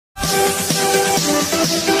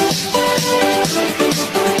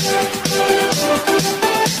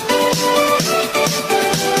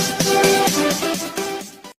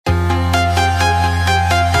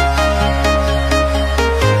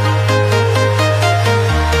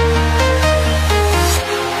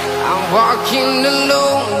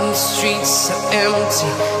so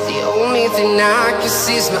empty. The only thing I can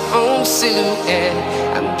see is my own silhouette.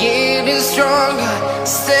 I'm getting stronger,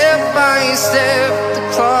 step by step. The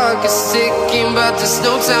clock is ticking, but there's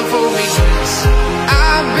no time for regrets.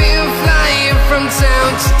 I've been flying from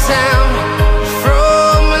town to town,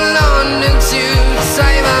 from London to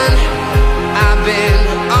Taiwan. I've been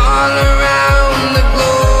all around the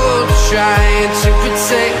globe, trying to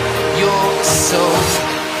protect your soul.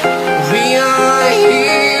 We are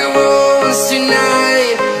heroes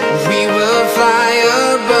tonight. We will fly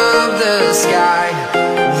above the sky.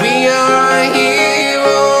 We are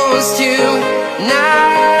heroes tonight.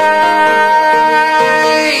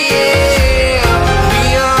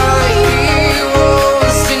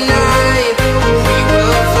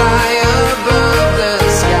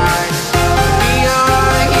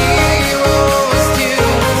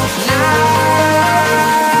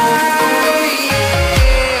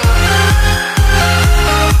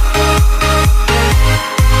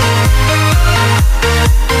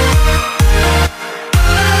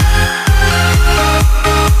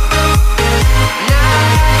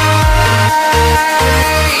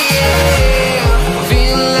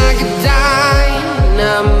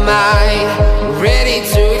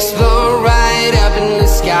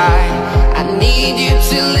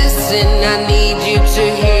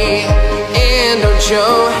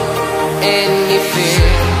 Show any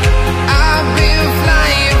fear. I've been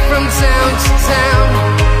flying from town to town,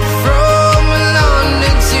 from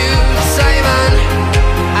London to Taiwan.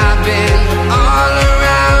 I've been all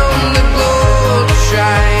around the globe,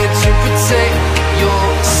 trying to protect your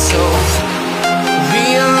soul. We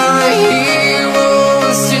are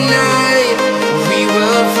heroes tonight. We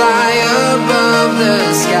will fly above the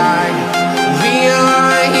sky. We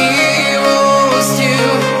are heroes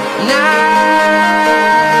tonight.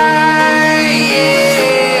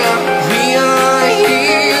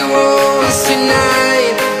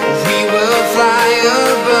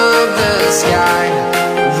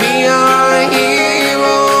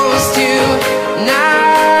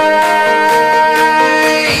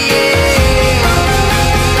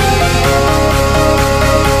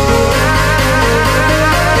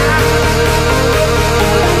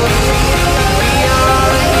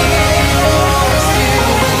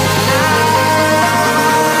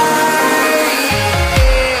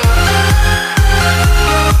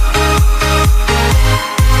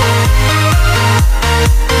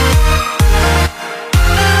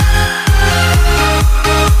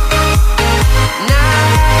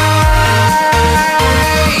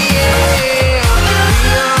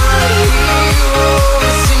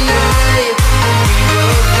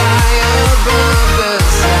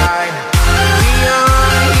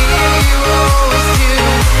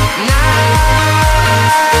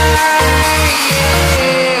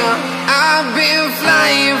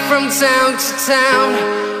 Town to town,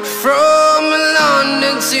 from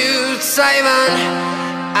London to Taiwan.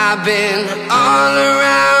 I've been all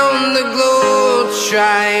around the globe,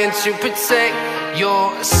 trying to protect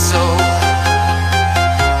your soul.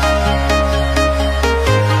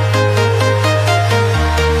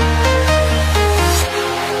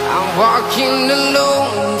 I'm walking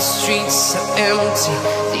alone, the streets are empty.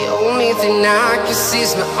 The only thing I can see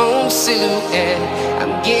is my own silhouette.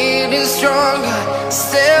 I'm getting stronger,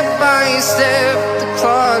 step by step. The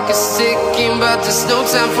clock is ticking, but there's no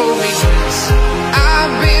time for regrets.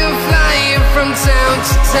 I've been flying from town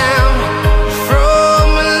to town, from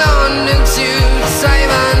London to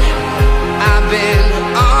Taiwan. I've been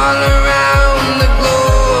all around the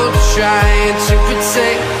globe, trying to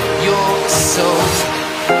protect your soul.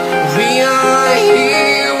 We are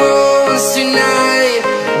heroes tonight.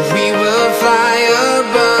 We will fly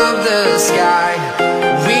above the sky.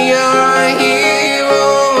 We are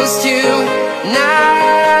heroes tonight.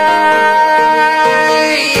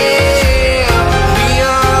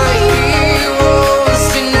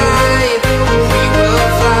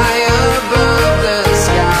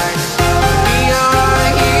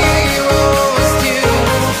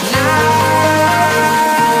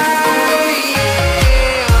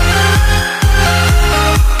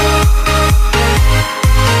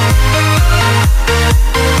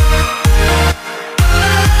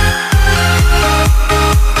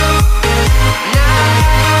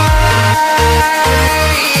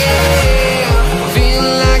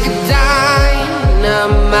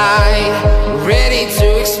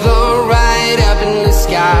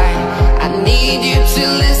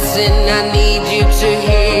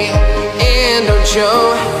 Show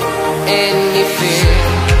any fear.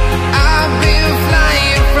 I've been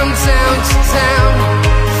flying from town to town,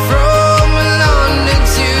 from London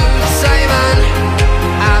to Taiwan.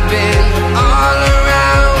 I've been all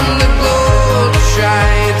around the globe.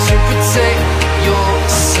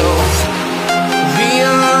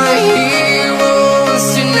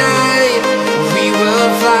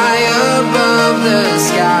 the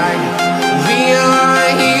sky. We are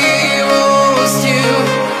heroes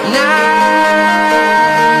tonight,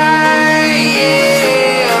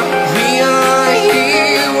 yeah. We are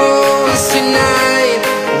heroes tonight.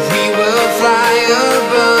 We will fly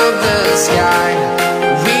above the sky.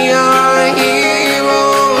 We are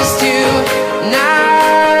heroes tonight.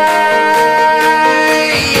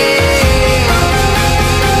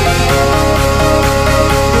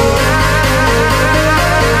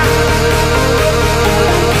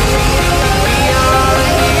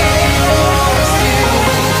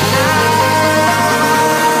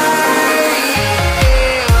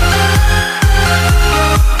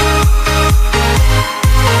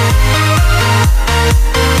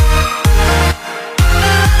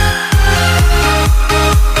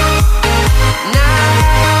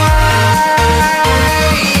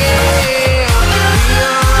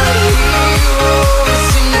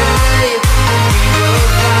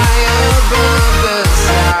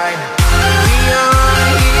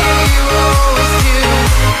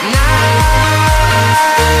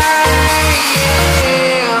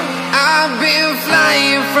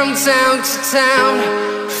 Town to town,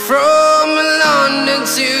 from London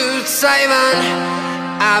to Taiwan.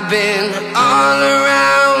 I've been all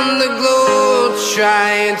around the globe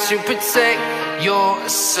trying to protect your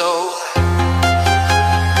soul.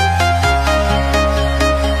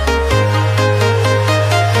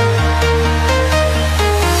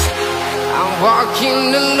 I'm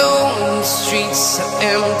walking alone, the streets are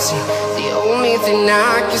empty. The only thing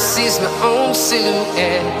I can see is my own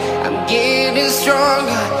silhouette. I'm getting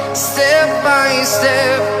stronger, step by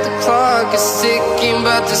step. The clock is ticking,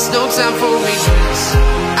 but there's no time for regrets.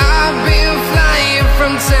 I've been flying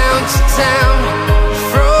from town to town,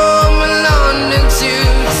 from London to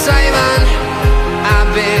Taiwan.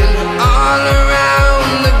 I've been all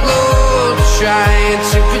around the globe trying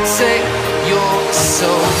to protect your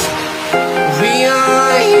soul. We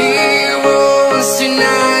are heroes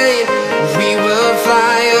tonight. We will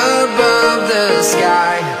fly above the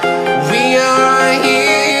sky. We are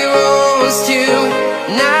heroes tonight,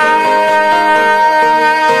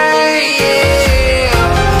 yeah.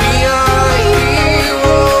 We are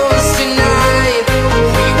heroes tonight.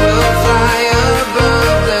 We will fly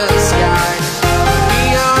above the sky. We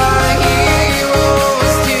are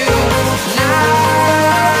heroes tonight,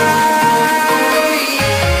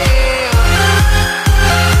 yeah.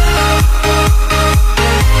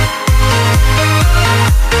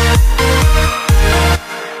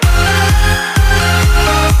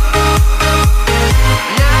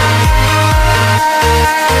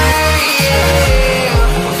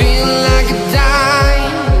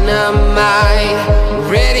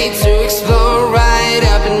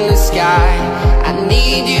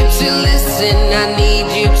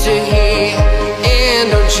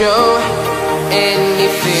 Show any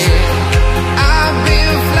fear. I've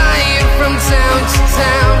been flying from town to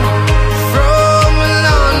town, from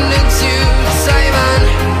London to Taiwan.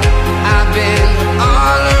 I've been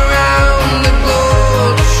all around the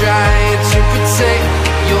globe trying to protect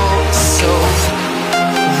your soul.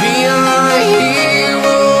 We are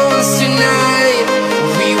heroes tonight.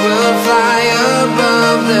 We will fly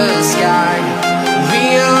above the sky. We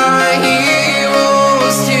are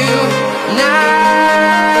heroes tonight.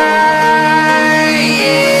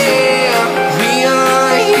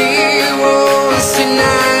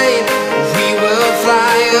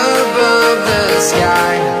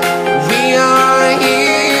 Sky. We are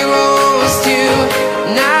heroes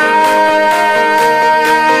tonight,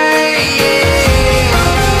 yeah. We are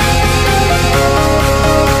heroes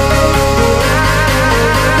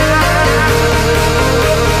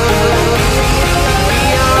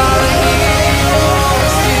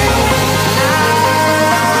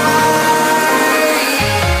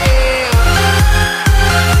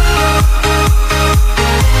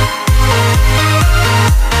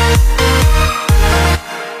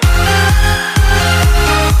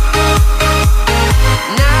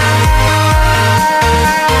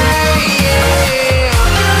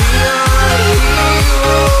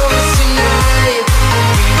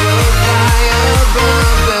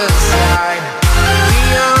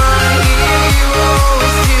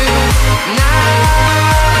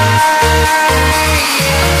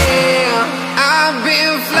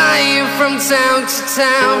town to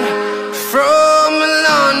town, from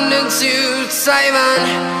London to Taiwan.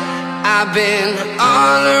 I've been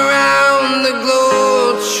all around the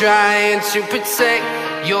globe trying to protect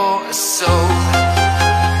your soul.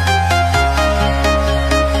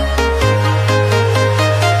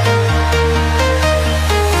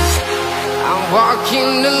 I'm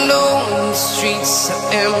walking alone, the streets are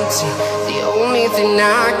empty. The only thing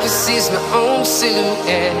I can see is my own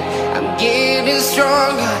silhouette. I'm getting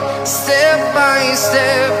stronger, step by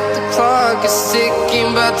step. The clock is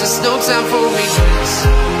ticking, but there's no time for regrets.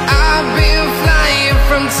 I've been flying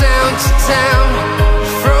from town to town,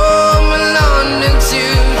 from London to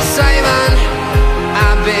Taiwan.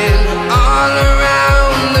 I've been all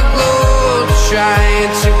around the globe, trying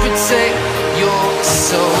to protect your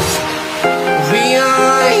soul. We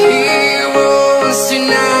are heroes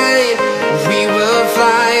tonight. We will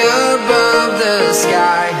fly above the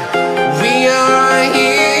sky. We are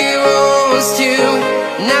heroes tonight.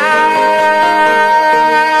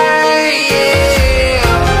 Yeah.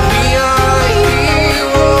 We are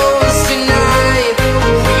heroes tonight.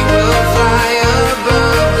 We will fly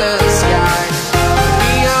above the sky.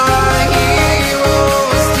 We are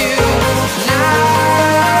heroes tonight.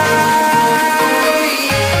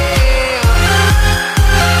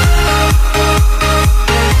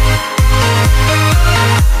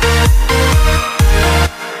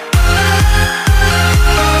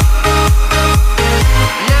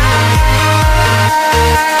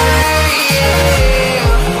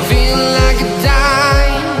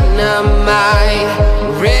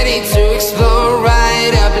 Ready to explore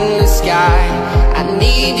right up in the sky. I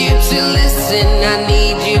need you to listen, I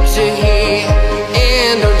need you to hear,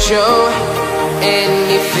 and don't show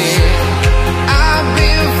any fear. I've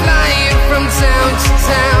been flying from town to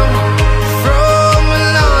town, from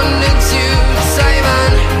London to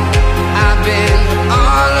Taiwan. I've been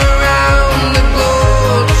all around the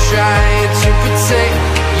globe, trying to protect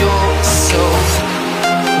your soul.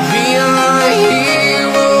 We are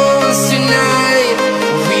heroes tonight.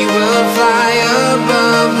 We will fly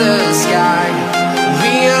above the sky.